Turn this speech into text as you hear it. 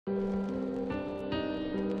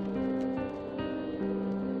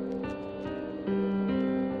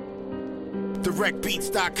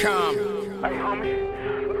directbeats.com. Hey,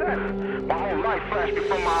 homie, what's that? My whole life flashed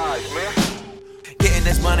before my eyes, man. Getting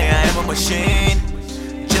this money, I am a machine.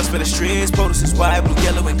 Just for the streets, POTUS is white, blue,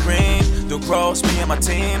 yellow, and green. Don't cross me and my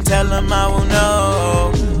team, tell them I will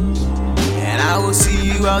know. And I will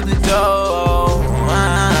see you out the door.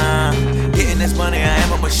 Getting this money, I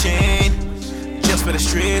am a machine. Just for the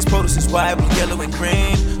streets, POTUS is white, blue, yellow, and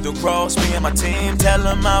green. Don't cross me and my team, tell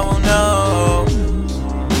them I will know.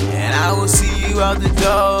 And I will see you out the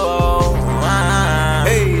door.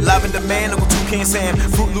 Hey, live in demand, Uncle Toucan Sam.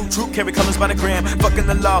 Fruit Loop Troop, carry colors by the gram. Fucking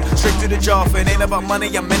the law, straight to the jaw. If it ain't about money,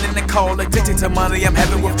 I'm in the call. Addicted to money, I'm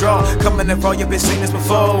having withdrawal. Coming in for your bitch, seen this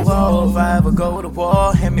before. Whoa, if I ever go to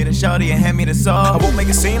war, hand me the shawty and hand me the saw. I won't make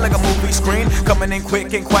a scene like a movie screen. Coming in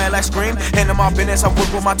quick and quiet like Scream. Handle my business, I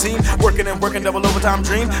work with my team. Working and working, double overtime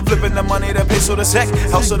dream. Flipping the money, the peso, the sec.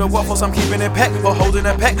 House of the waffles, I'm keeping it packed. Or holding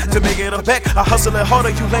it pack to make it a back. I hustle it harder,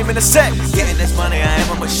 you lame in the set. Getting this money, I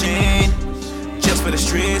am a machine. Just for the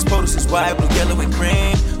streets, POTUS is white, blue, yellow, and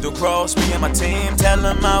green. Don't cross me and my team, tell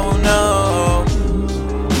them I will know.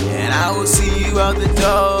 And I will see you out the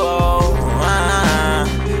door.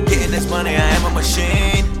 Getting this money, I am a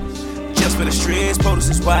machine. Just for the streets, POTUS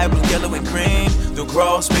is white, blue, yellow, and green. Don't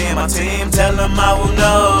cross me and my team, tell them I will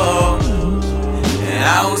know. And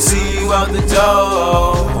I will see you out the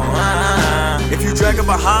door. If you dragging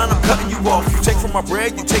behind, I'm cutting you off. You take from my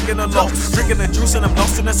bread, you taking a loss. Drinking the juice and I'm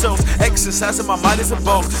lost in the cells. Exercising my mind is a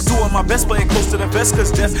boss. Doing my best, playing close to the vest.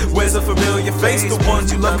 Cause death wears a familiar face. The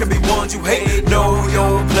ones you love can be ones you hate. Know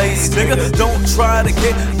your place, nigga. Don't try to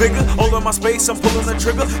get bigger. All in my space, I'm pulling the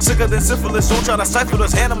trigger. Sicker than syphilis. Don't try to cipher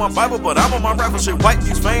this hand on my Bible. But I'm on my rifle shit. White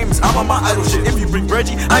news famous. I'm on my idol shit. If you bring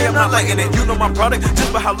Reggie, I am not liking it. You know my product.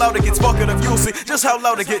 Just by how loud it gets. Sparking up, you'll see just how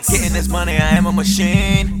loud it gets. Getting this money, I am a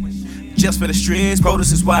machine. Just for the streets,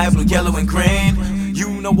 POTUS is white, blue, yellow, and green.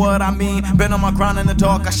 You know what I mean. Been on my grind in the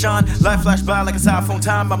dark, I shine. Life flash by like it's iPhone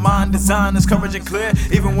time. My mind design is courage and clear.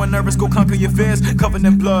 Even when nervous, go conquer your fears. Covered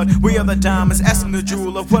in blood, we are the diamonds. Asking the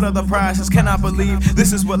jeweler, what are the prices? Cannot believe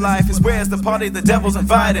this is what life is. Where's the party? The devil's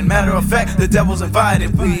invited. Matter of fact, the devil's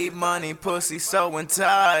invited. Weed, money, pussy, so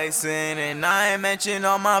enticing. And I ain't mention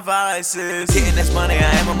all my vices. Getting this money,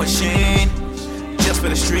 I am a machine. Just for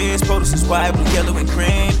the streets, POTUS is white, blue, yellow, and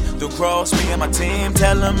green. Don't cross me and my team,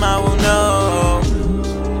 tell them I will know.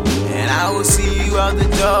 And I will see you out the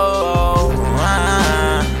door.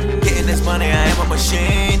 Getting this money, I am a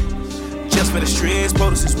machine. Just for the streets,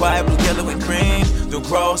 POTUS is white, blue, yellow, and green. Don't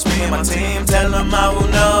cross me and my team, tell them I will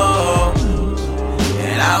know.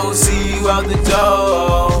 And I will see you out the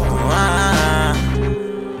door.